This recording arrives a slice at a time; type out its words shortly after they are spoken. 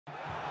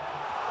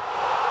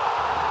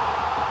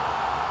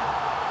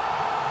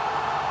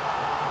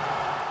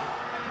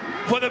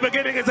for the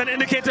beginning is an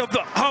indicator of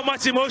how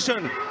much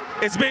emotion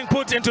is being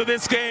put into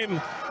this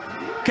game.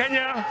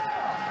 Kenya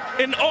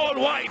in all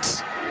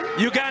white,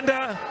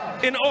 Uganda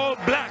in all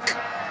black.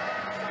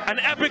 An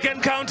epic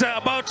encounter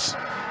about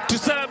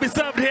to be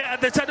served here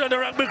at the Kyadondo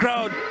Rugby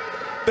Grounds.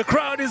 The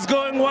crowd is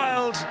going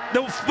wild.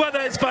 The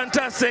weather is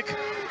fantastic.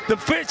 The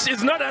pitch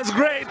is not as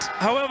great.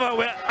 However,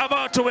 we're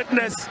about to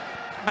witness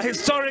a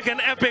historic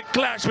and epic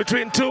clash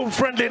between two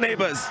friendly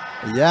neighbors.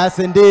 Yes,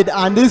 indeed.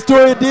 And these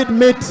two did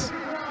meet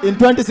in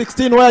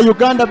 2016 where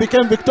Uganda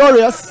became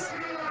victorious.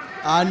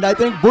 And I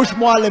think Bush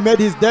Mwale made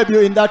his debut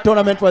in that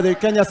tournament for the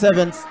Kenya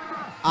Sevens.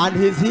 And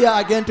he's here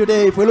again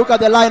today. If we look at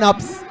the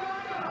lineups,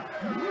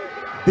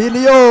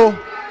 Billy O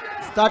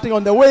starting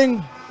on the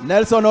wing,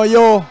 Nelson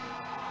Oyo.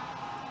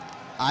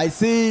 I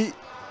see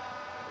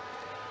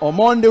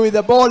Omondi with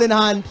the ball in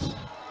hand.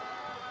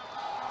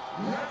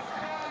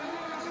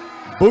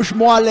 Bush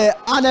Mwale,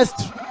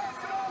 Ernest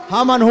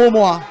Herman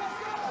Humwa,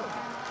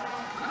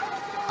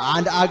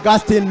 and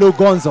Augustine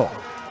Lugonzo.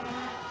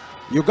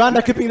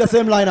 Uganda keeping the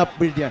same lineup,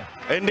 Brilliant.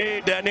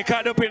 Indeed,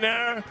 Nikado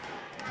Piner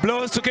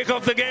blows to kick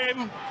off the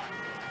game,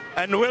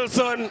 and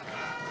Wilson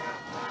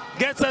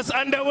gets us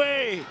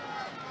underway.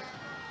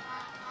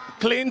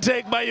 Clean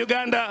take by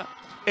Uganda.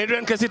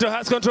 Adrian Kasito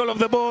has control of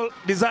the ball.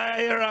 Desire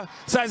Era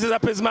sizes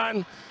up his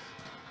man,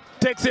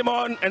 takes him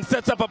on and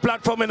sets up a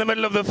platform in the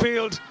middle of the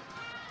field.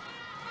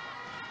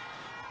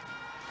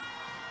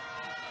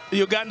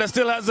 Uganda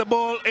still has the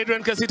ball.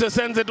 Adrian Kasito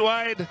sends it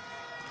wide.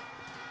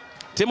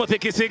 Timothy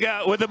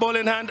Kisiga with the ball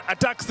in hand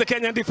attacks the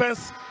Kenyan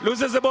defense,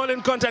 loses the ball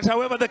in contact.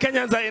 However, the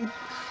Kenyans are in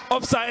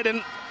offside,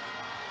 and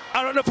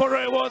Aaron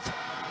Oforeworth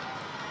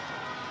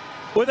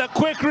with a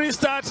quick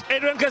restart.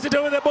 Adrian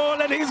Kasito with the ball,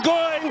 and he's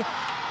going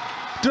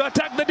to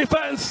attack the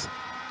defense.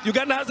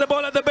 Uganda has the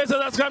ball at the base of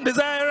that scrum.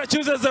 Desire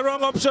chooses the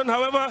wrong option,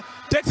 however,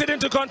 takes it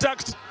into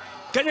contact.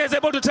 Kenya is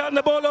able to turn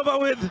the ball over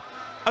with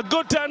a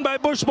good turn by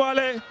Bush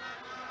Mwale.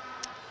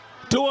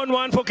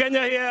 2-on-1 for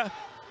Kenya here.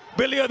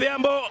 Billy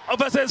Odhiambo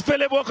versus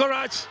Philip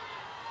Wokorach.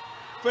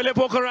 Philip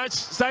Wokorach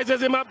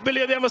sizes him up. Billy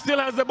Odhiambo still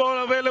has the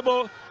ball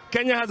available.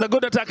 Kenya has a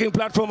good attacking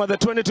platform at the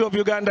 22 of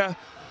Uganda.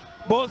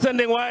 Ball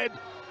sending wide.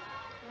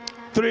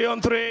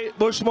 3-on-3.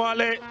 Bush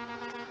Mwale.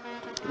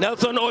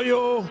 Nelson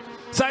Oyo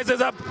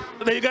sizes up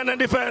the Ugandan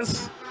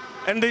defense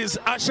and is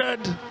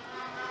ushered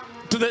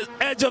to the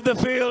edge of the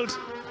field.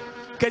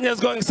 Kenya's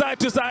going side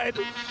to side.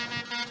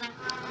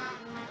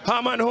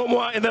 Herman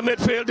Humwa in the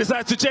midfield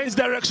decides to change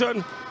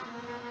direction.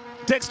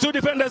 Takes two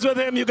defenders with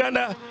him.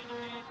 Uganda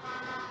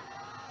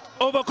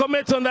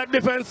overcommits on that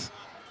defense.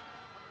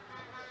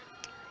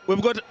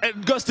 We've got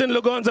Augustine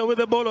Lugonza with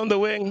the ball on the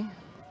wing.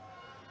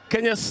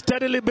 Kenya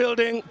steadily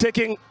building,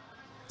 taking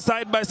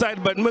side by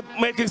side, but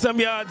making some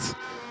yards.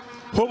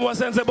 Humwa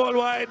sends the ball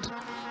wide.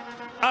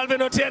 Alvin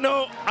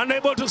Otieno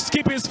unable to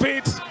keep his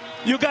feet.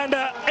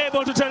 Uganda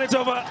able to turn it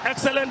over.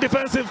 Excellent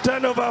defensive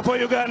turnover for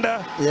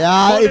Uganda.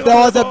 Yeah, if there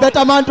was a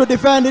better man to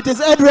defend, it is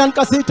Adrian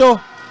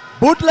Kasito.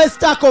 Bootless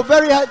tackle,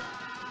 very high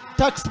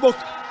textbook.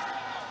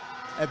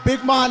 A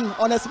big man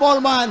on a small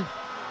man.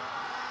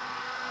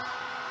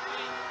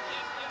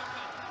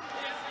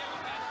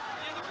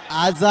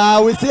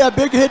 As we see a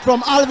big hit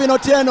from Alvin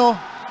Otieno.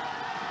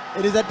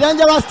 It is a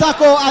dangerous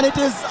tackle, and it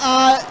is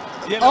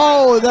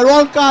oh, the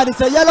wrong card.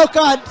 It's a yellow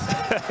card.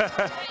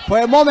 For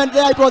a moment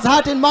there, it was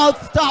heart in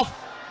mouth stuff.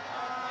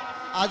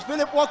 As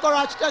Philip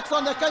Wokorach takes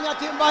on the Kenya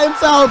team by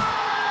himself.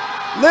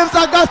 Leaves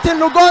Augustine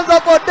Lugonzo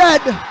for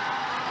dead.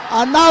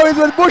 And now he's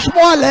with Bush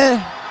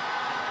Mwale.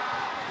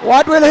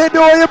 What will he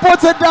do? He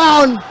puts it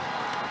down.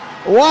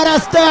 What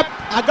a step.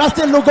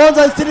 Augustine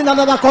Lugonzo is still in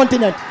another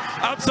continent.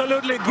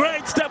 Absolutely.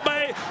 Great step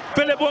by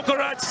Philip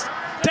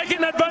Wokorach.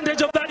 Taking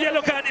advantage of that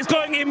yellow card. He's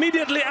going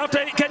immediately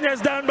after Kenya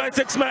is down by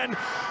 6 men.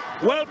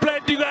 Well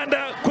played,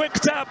 Uganda. Quick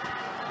tap.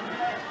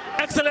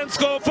 Excellent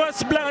score.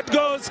 First blood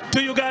goes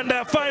to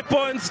Uganda. 5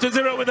 points to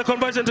 0 with the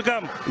conversion to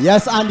come.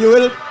 Yes, and you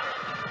will,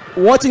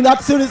 watching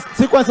that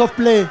sequence of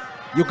play,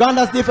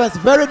 Uganda's defense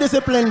very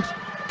disciplined.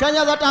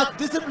 Kenya's attack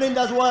disciplined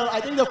as well.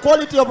 I think the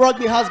quality of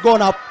rugby has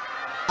gone up,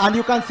 and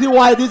you can see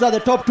why these are the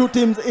top 2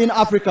 teams in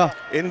Africa.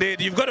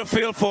 Indeed, you've got a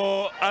feel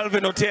for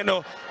Alvin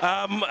Otieno.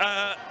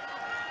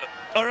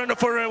 Orlando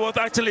Foreworth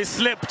actually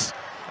slipped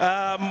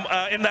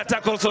in that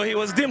tackle, so he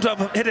was deemed to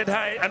have hit it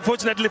high.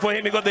 Unfortunately for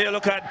him, he got the yellow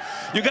card.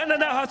 Uganda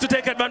now has to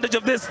take advantage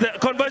of this. The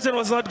conversion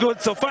was not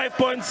good, so 5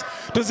 points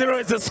to 0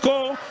 is the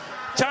score.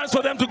 Chance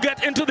for them to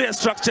get into their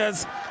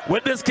structures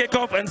with this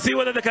kickoff and see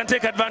whether they can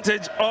take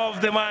advantage of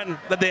the man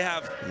that they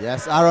have.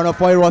 Yes, Aaron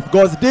Oforeworth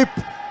goes deep.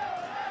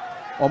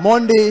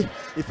 Omondi,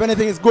 if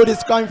anything is good,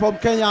 is coming from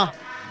Kenya.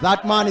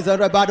 That man is a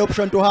bad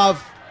option to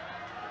have.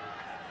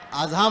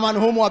 As Herman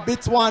Humwa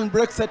beats one,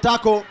 breaks a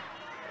tackle.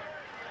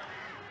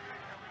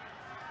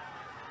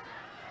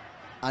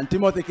 And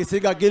Timothy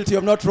Kisiga guilty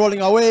of not rolling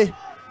away.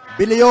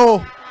 Billy O,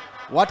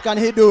 what can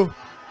he do?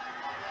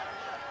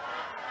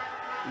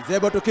 He's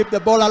able to keep the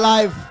ball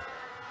alive.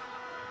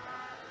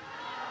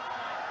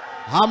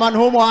 Herman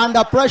Humwa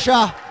under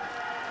pressure.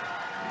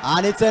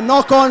 And it's a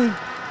knock on.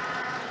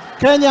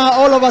 Kenya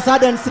all of a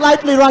sudden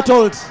slightly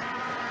rattled.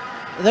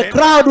 The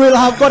crowd will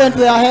have gotten to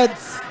their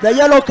heads. The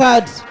yellow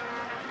card.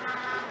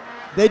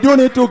 They do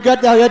need to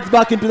get their heads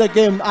back into the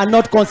game and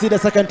not concede a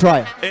second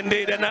try.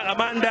 Indeed, and a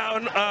man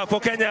down for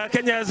Kenya.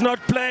 Kenya is not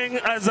playing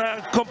as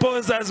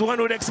composed as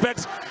one would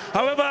expect.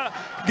 However,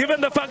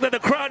 given the fact that the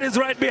crowd is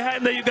right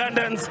behind the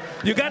Ugandans,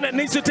 Uganda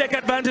needs to take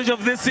advantage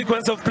of this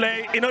sequence of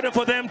play in order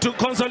for them to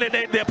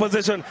consolidate their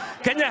position.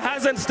 Kenya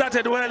hasn't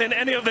started well in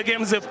any of the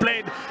games they've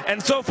played,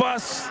 and so far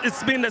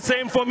it's been the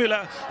same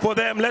formula for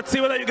them. Let's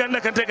see whether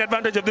Uganda can take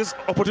advantage of this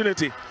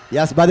opportunity.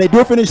 Yes, but they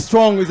do finish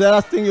strong, is the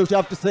last thing you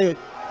have to say.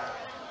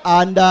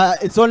 And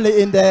it's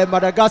only in the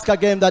Madagascar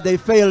game that they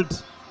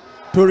failed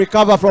to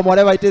recover from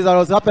whatever it is that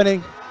was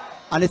happening.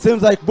 And it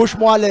seems like Bush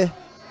Mwale,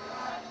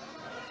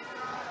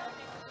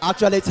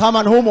 actually it's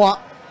Herman Humwa,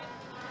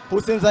 who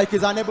seems like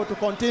he's unable to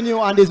continue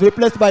and is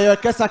replaced by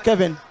Kesa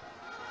Kevin.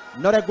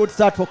 Not a good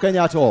start for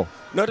Kenya at all.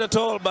 Not at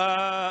all,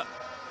 but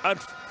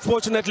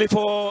unfortunately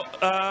for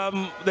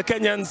the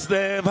Kenyans,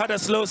 they've had a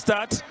slow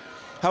start.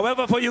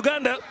 However, for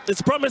Uganda,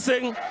 it's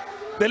promising.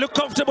 They look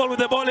comfortable with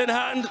the ball in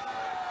hand.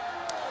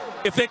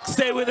 If they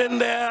stay within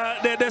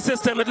their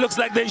system, it looks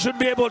like they should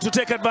be able to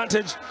take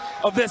advantage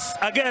of this.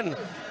 Again,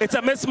 it's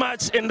a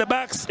mismatch in the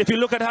backs. If you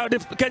look at how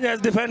Kenya is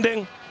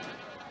defending,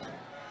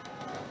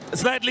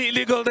 slightly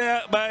illegal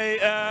there by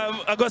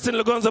Augustine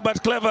Lugonzo,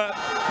 but clever,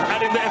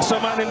 adding the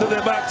extra man into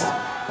their backs.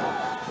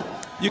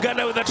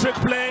 Uganda with a trick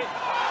play.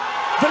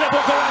 Philip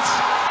Okorach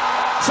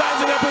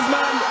sizing up his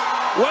man.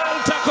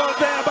 Well tackled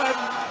there by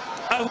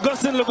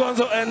Augustine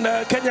Lugonzo, and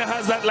Kenya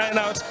has that line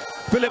out.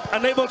 Philip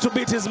unable to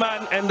beat his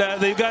man, and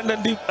the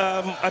Ugandan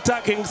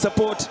attacking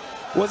support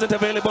wasn't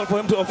available for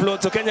him to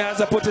offload. So Kenya has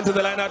a put into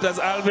the line out as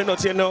Alvin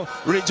Otieno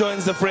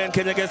rejoins the fray, and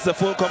Kenya gets the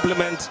full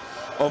complement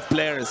of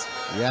players.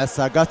 Yes,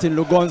 Augustine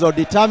Lugonzo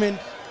determined.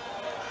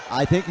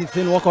 I think he's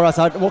seen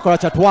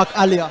Wokorach at work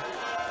earlier.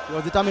 He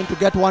was determined to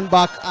get one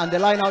back, and the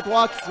line out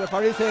works.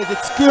 Referee says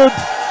it's skewed.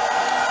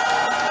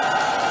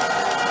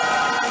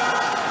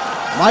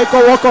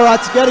 Michael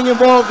Wokorach getting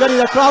involved, getting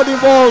the crowd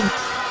involved.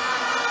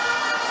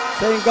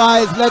 Saying,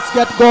 guys, let's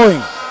get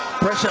going.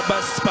 Pressure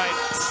burst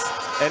pipes,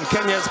 and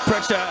Kenya's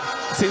pressure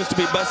seems to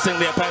be busting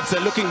their pipes. They're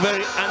looking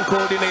very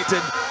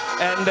uncoordinated,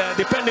 and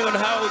depending on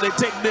how they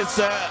take this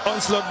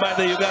onslaught by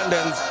the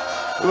Ugandans,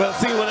 we'll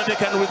see whether they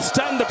can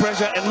withstand the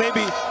pressure and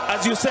maybe,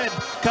 as you said,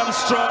 come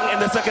strong in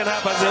the second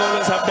half as they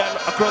always have done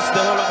across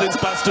the whole of these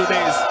past 2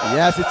 days.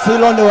 Yes, it's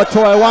still on the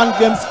try, one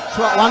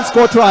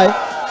score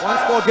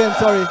game,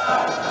 sorry.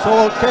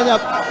 So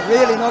Kenya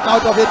really not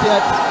out of it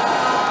yet.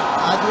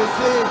 As we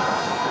see,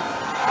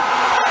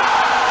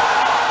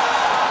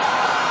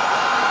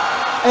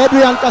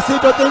 Adrian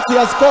Casito thinks he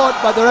has scored,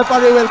 but the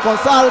referee will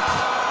consult.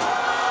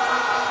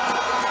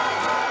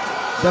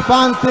 The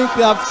fans think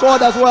they have scored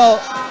as well.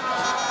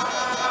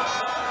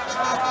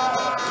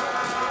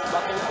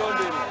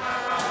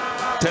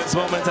 Tense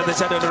moments at the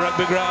Kyadondo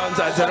Rugby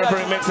Grounds as the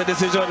referee makes a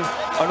decision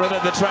on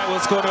whether the try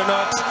was scored or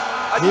not.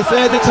 He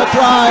says it's a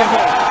try.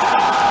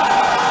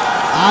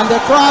 And the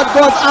crowd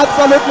goes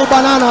absolutely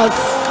bananas.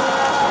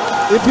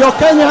 If you're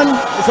Kenyan,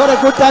 it's not a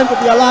good time to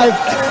be alive.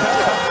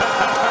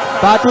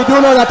 But we do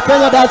know that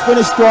Kenya does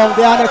finish strong.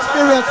 They are an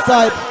experienced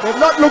side. They've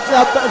not looked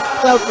at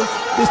themselves in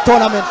this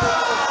tournament,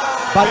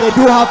 but they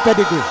do have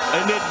pedigree.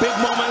 And the big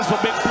moments for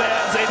big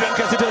players. Adrian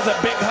Casito is a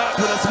big heart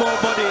with a small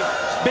body,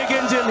 big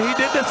engine. He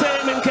did the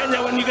same in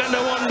Kenya when Uganda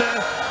won the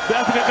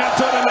Africa Cup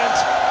tournament.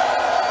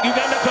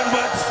 Uganda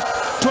converts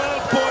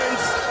 12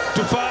 points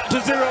to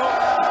 0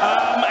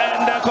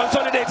 and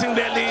consolidating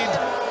their lead.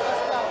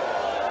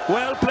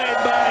 Well played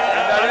by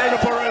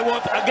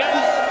Worth again.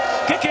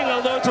 Kicking,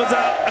 although it was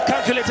a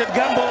calculated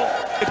gamble,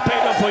 it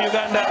paid off for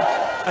Uganda.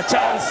 A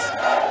chance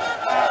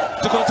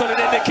to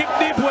consolidate. They kick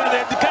deep where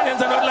the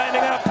Kenyans are not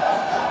lining up,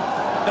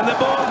 and the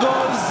ball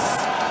goes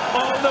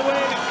all the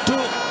way to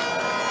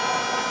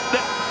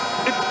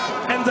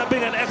it ends up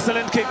being an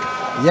excellent kick.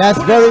 Yes,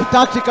 very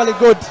tactically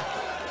good,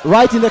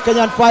 right in the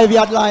Kenyan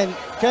 5-yard line.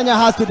 Kenya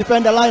has to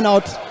defend the line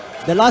out.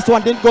 The last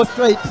one didn't go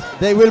straight.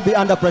 They will be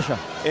under pressure.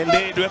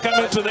 Indeed, we're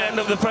coming to the end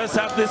of the first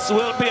half. This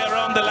will be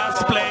around the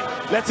last play.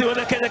 Let's see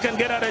whether Kenya can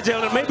get out of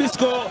jail and maybe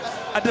score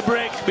at the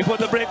break, before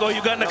the break, or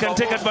Uganda can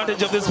take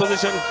advantage of this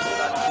position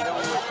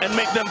and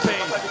make them pay.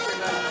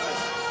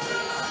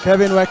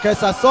 Kevin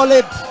Wekesa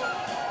solid,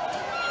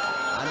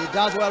 and he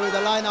does well with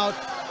the line out.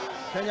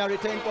 Kenya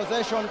retain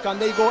possession. Can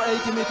they go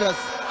 80 meters?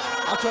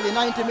 Actually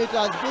 90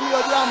 meters. Billy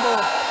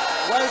Odhiambo,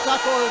 well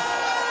tackled.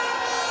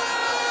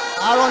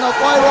 Aaron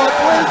Okoiro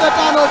wins the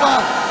turnover.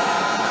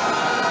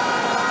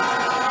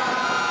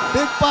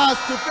 Big pass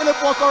to Philip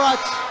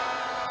Wokorach.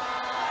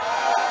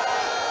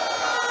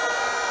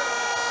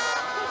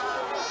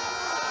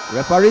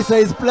 Referee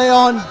says play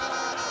on,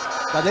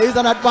 but there is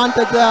an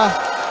advantage there.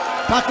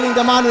 Tackling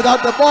the man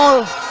without the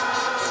ball.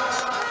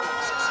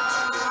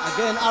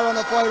 Again, Aaron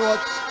Okoiro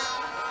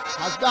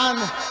has done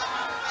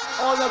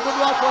all the good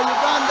work for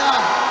Uganda.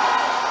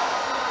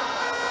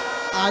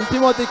 And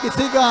Timothy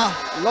Kisiga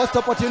lost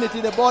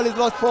opportunity. The ball is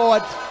lost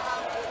forward.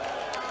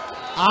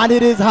 And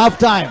it is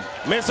half-time.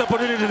 Missed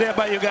opportunity there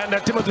by Uganda.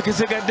 Timothy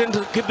Kisiga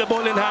didn't keep the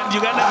ball in hand.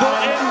 Uganda go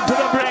into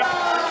the break.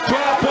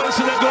 12 points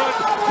to the good.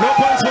 No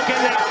points for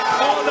Kenya.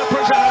 All the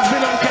pressure has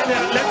been on Kenya.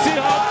 Let's see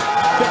how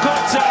the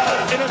coach,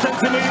 Innocent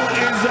Simiyu,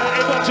 is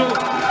able to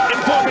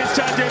inform his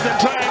charges and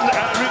try and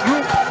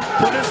regroup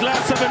for this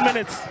last 7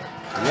 minutes.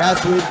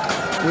 Yes,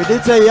 we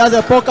did say he has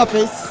a poker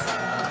face.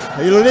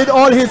 He'll need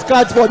all his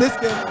cards for this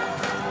game.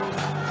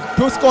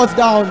 2 scores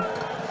down.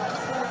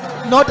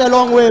 Not a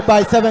long way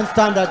by 7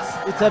 standards.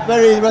 It's a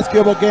very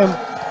rescuable game.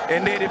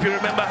 Indeed, if you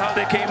remember how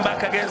they came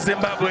back against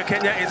Zimbabwe,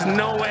 Kenya is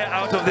nowhere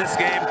out of this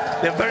game.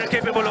 They're very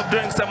capable of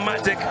doing some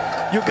magic.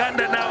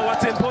 Uganda now,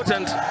 what's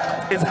important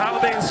is how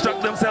they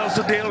instruct themselves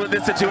to deal with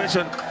this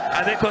situation.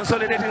 Are they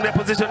consolidating their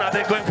position? Are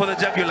they going for the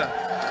jugular?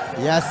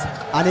 Yes,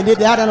 and indeed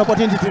they had an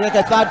opportunity to make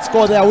a 3rd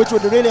score there, which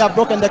would really have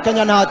broken the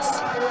Kenyan hearts.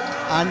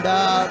 And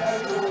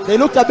they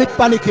looked a bit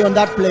panicky on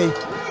that play.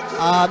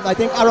 I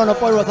think Aaron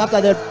Ofoiroth,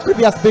 after their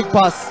previous big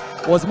pass,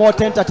 was more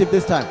tentative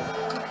this time.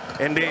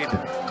 Indeed.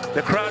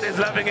 The crowd is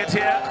loving it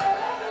here.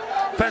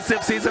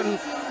 Festive season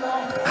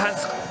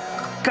has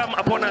come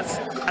upon us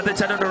at the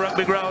Kyadondo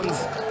Rugby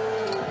Grounds.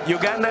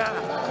 Uganda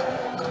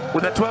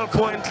with a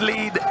 12-point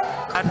lead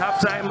at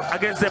halftime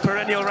against their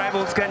perennial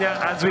rivals Kenya,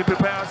 as we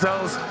prepare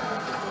ourselves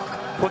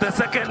for the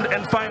 2nd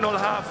and final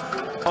half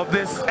of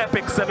this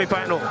epic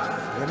semi-final.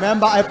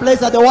 Remember, a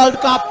place at the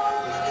World Cup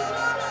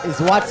is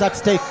what's at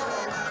stake.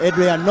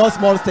 Adrian, no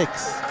small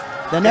stakes.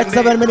 The next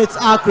Indeed. 7 minutes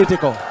are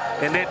critical.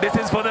 Indeed, this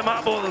is for the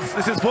marbles.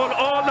 This is for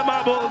all the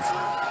marbles.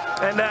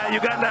 And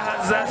Uganda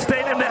has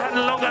stayed in the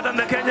handle longer than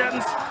the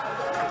Kenyans.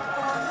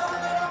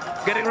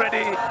 Getting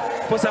ready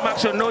for some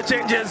action. No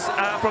changes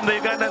from the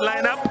Ugandan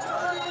lineup.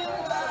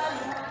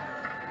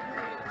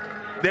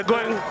 They're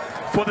going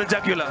for the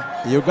jugular.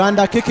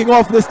 Uganda kicking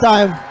off this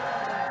time.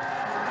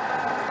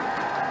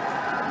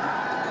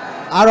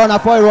 Aaron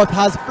Ofoiroth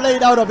has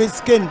played out of his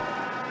skin,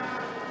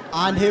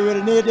 and he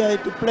will need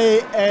to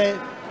play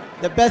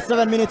the best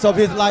 7 minutes of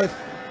his life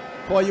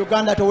for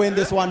Uganda to win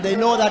this one. They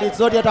know that it's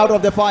not yet out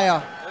of the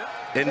fire.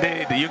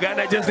 Indeed,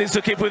 Uganda just needs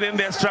to keep within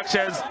their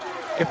structures.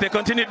 If they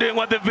continue doing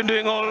what they've been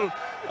doing all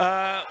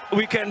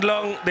weekend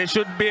long, they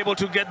should be able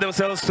to get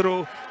themselves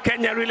through.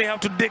 Kenya really have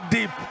to dig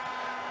deep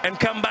and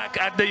come back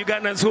at the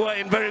Ugandans, who are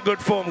in very good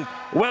form.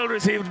 Well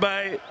received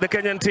by the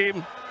Kenyan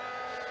team.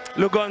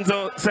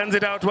 Lugonzo sends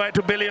it out wide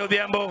to Billy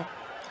Odhiambo.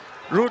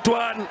 Route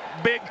 1,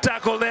 big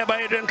tackle there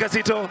by Adrian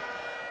Casito.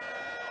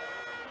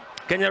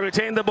 Kenya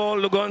retain the ball.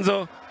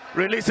 Lugonzo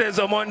releases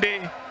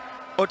Omondi.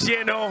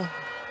 Otieno.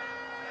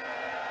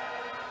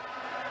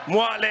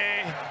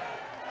 Mwale.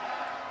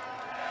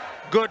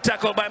 Good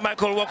tackle by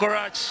Michael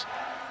Wokorach.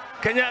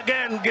 Kenya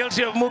again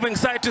guilty of moving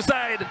side to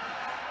side.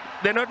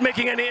 They're not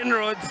making any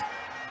inroads.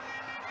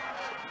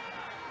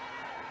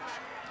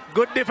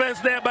 Good defense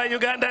there by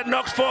Uganda,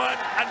 knocked forward,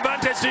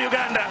 advantage to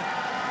Uganda.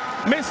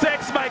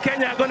 Mistakes by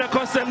Kenya are going to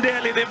cost them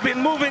dearly. They've been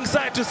moving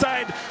side to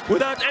side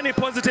without any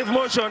positive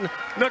motion,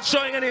 not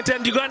showing any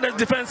intent. Uganda's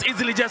defense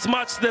easily just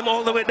marched them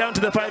all the way down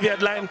to the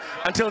 5-yard line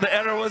until the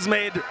error was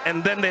made,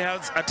 and then they had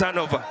a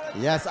turnover.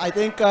 Yes, I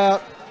think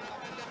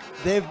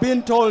they've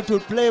been told to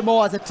play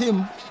more as a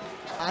team,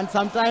 and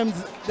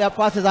sometimes their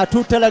passes are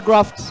too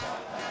telegraphed.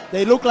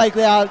 They look like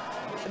they are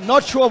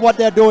not sure what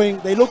they're doing.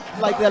 They look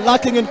like they're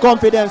lacking in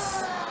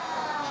confidence.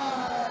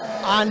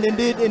 And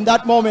indeed, in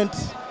that moment,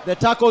 the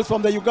tackles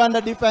from the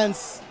Uganda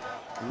defense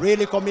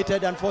really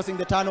committed and forcing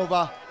the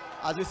turnover.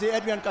 As we see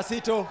Adrian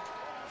Casito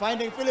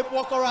finding Philip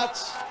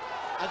Wokorach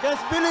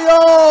against Billy.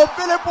 Oh,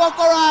 Philip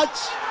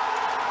Wokorach!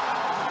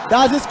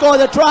 Does he score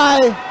the try?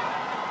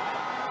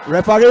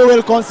 Referee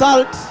will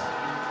consult.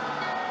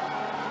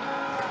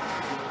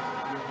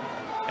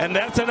 And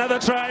that's another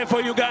try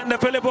for Uganda.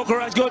 Philip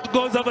Wokorach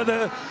goes over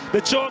the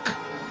choke.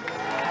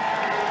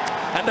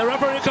 And the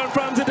referee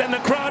confirms it, and the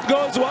crowd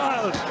goes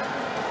wild.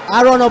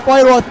 Aaron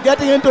Ofoiroth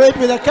getting into it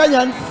with the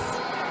Kenyans.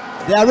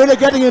 They are really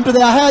getting into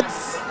their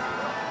heads.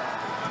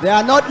 They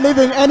are not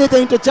leaving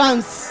anything to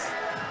chance.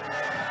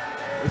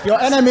 If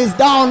your enemy is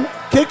down,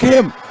 kick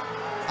him.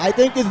 I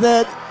think it's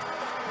the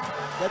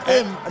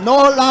thing. No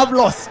love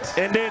lost.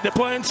 Indeed, the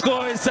point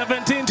score is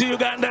 17 to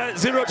Uganda,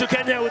 0 to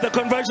Kenya with the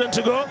conversion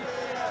to go.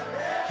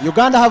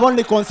 Uganda have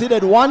only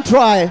conceded 1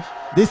 try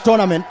this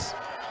tournament.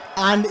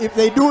 And if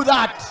they do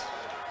that,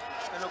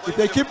 if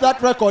they keep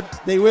that record,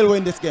 they will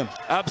win this game.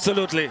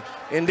 Absolutely.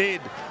 Indeed.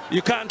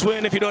 You can't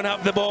win if you don't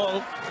have the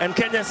ball. And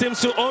Kenya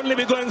seems to only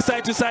be going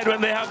side to side when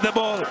they have the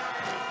ball.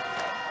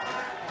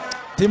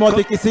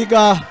 Timothy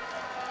Kisiga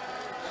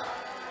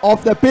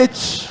off the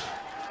pitch,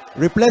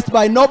 replaced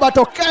by Norbert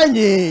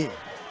Okenyi,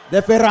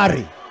 the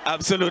Ferrari.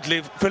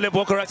 Absolutely. Philip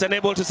Wokorach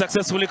unable to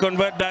successfully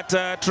convert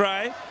that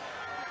try.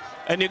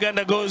 And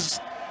Uganda goes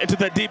into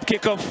the deep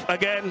kickoff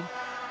again.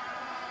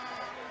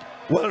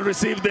 Well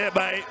received there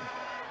by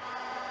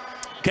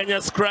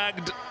Kenya.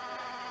 Scragged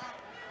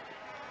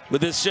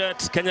with his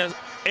shirt. Kenya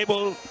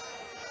able.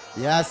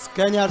 Yes,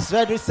 Kenya's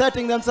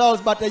resetting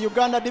themselves, but the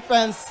Uganda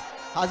defense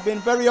has been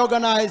very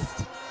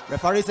organized.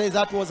 Referee says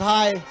that was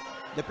high.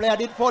 The player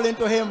did fall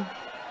into him,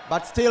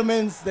 but still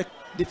means the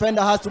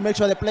defender has to make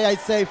sure the player is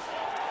safe.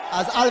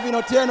 As Alvin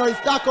Otieno is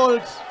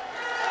tackled,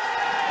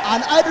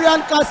 and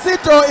Adrian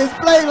Casito is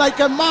playing like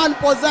a man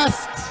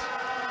possessed.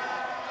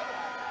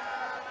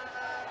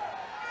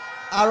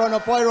 Aaron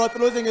Opoiroth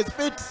losing his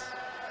feet.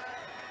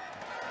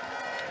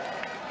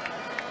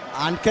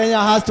 And Kenya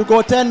has to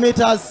go 10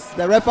 meters.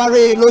 The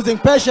referee losing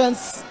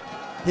patience.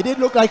 He did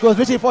look like he was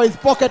reaching for his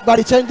pocket, but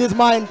he changed his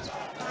mind.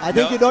 I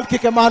think you don't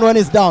kick a man when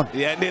he's down.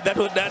 Yeah, that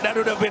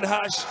would have been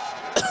harsh.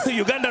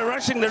 Uganda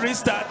rushing the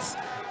restarts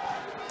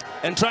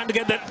and trying to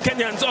get the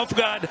Kenyans off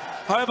guard.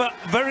 However,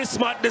 very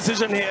smart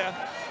decision here.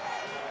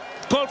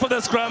 Call for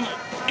the scrum,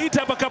 eat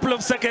up a couple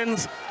of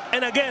seconds,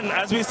 and again,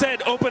 as we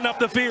said, open up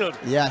the field.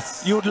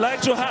 Yes. You'd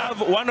like to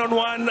have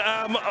one-on-one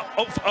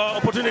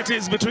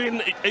opportunities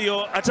between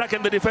your attack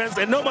and the defense,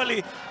 and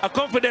normally a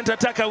confident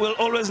attacker will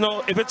always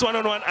know if it's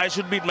one-on-one, I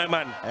should beat my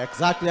man.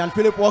 Exactly, and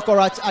Philip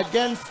Wokorach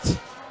against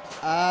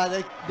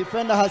the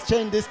defender has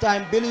changed this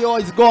time. Billy O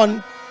is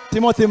gone.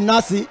 Timothy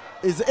Mnasi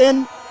is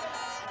in,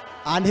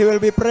 and he will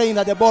be praying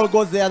that the ball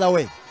goes the other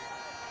way.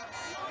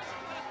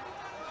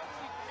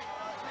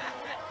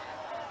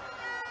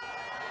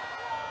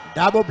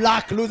 Double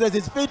Black loses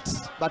his feet,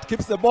 but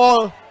keeps the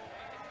ball.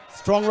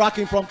 Strong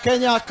racking from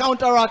Kenya,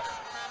 counter rack.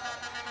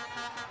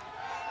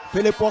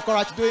 Philip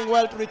Wokorach doing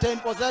well to retain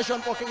possession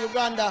for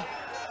Uganda.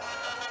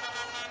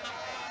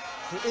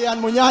 To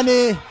Ian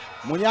Munyani.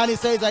 Munyani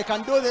says, I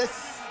can do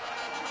this.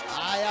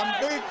 I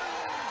am big.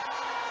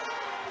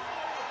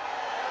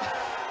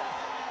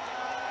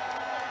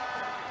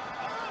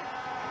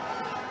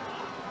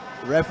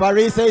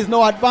 Referee says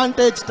no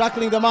advantage,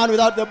 tackling the man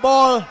without the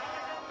ball.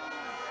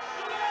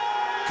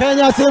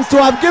 Kenya seems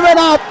to have given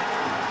up.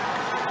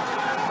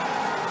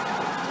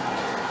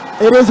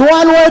 It is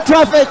one-way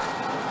traffic.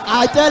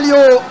 I tell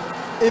you,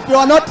 if you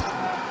are not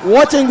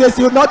watching this,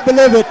 you would not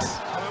believe it.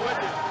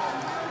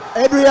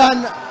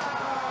 Adrian,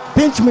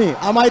 pinch me.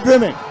 Am I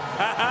dreaming?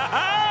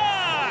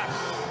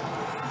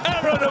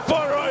 Aaron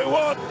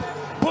Oforoy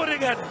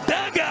putting a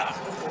dagger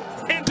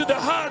into the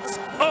hearts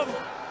of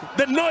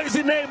the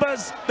noisy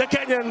neighbors, the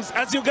Kenyans,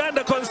 as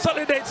Uganda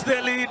consolidates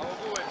their lead.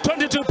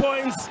 22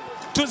 points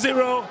to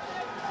 0.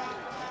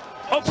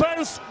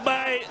 Offense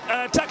by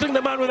tackling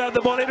the man without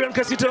the ball. Adrian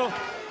Casito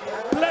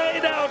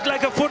played out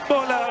like a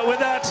footballer with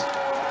that.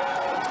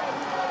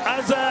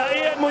 As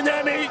Ian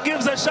Munyani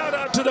gives a shout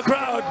out to the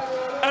crowd.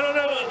 I don't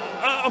know,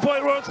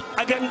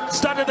 Opoiroth again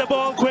started the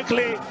ball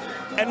quickly,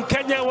 and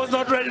Kenya was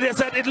not ready. They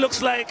said it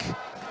looks like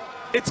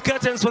it's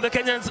curtains for the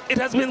Kenyans. It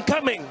has been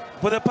coming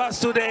for the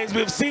past 2 days.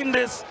 We've seen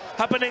this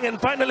happening, and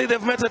finally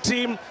they've met a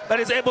team that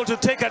is able to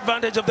take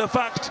advantage of the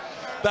fact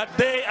that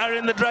they are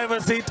in the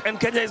driver's seat, and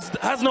Kenya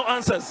has no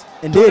answers.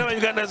 Indeed. To whatever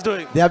Uganda is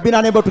doing. They have been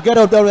unable to get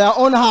out of their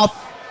own half.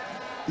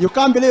 You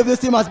can't believe this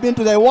team has been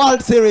to the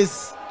World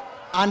Series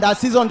and are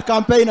seasoned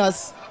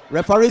campaigners.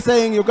 Referee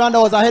saying Uganda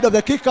was ahead of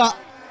the kicker,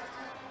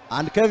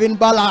 and Kevin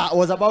Bala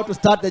was about to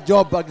start the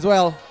job as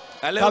well.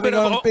 A little bit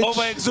of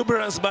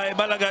over-exuberance by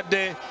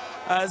Balagadde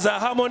as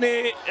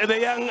Harmony, the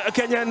young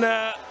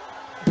Kenyan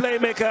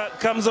playmaker,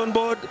 comes on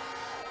board.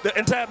 The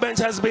entire bench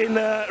has been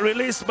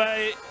released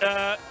by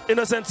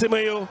Innocent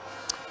Simoyu.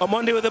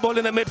 Omondi with the ball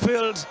in the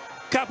midfield.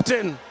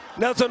 Captain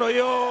Nelson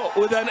Oyo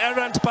with an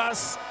errant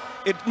pass.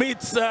 It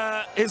meets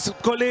his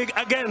colleague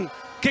again,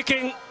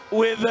 kicking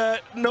with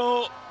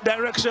no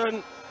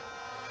direction.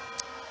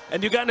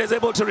 And Uganda is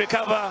able to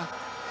recover.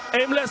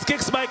 Aimless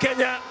kicks by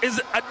Kenya is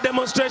a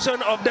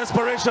demonstration of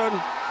desperation.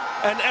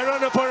 And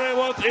Aaron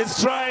Opoiroth is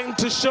trying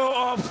to show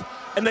off.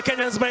 And the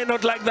Kenyans may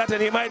not like that,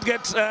 and he might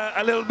get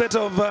a little bit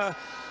of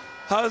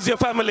how's your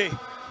family?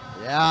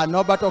 Yeah,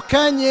 no, but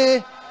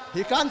Okenye,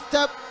 he can't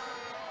step.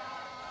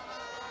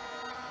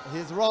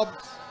 He's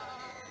robbed,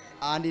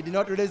 and he did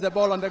not release the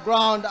ball on the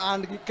ground,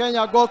 and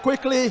Kenya go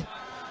quickly.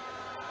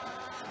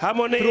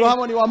 Harmony. Through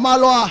Harmony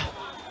Wamalwa.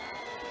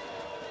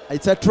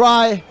 It's a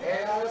try.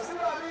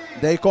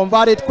 They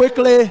convert it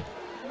quickly.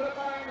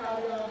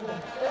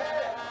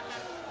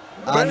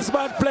 Very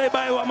smart play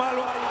by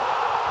Wamalwa.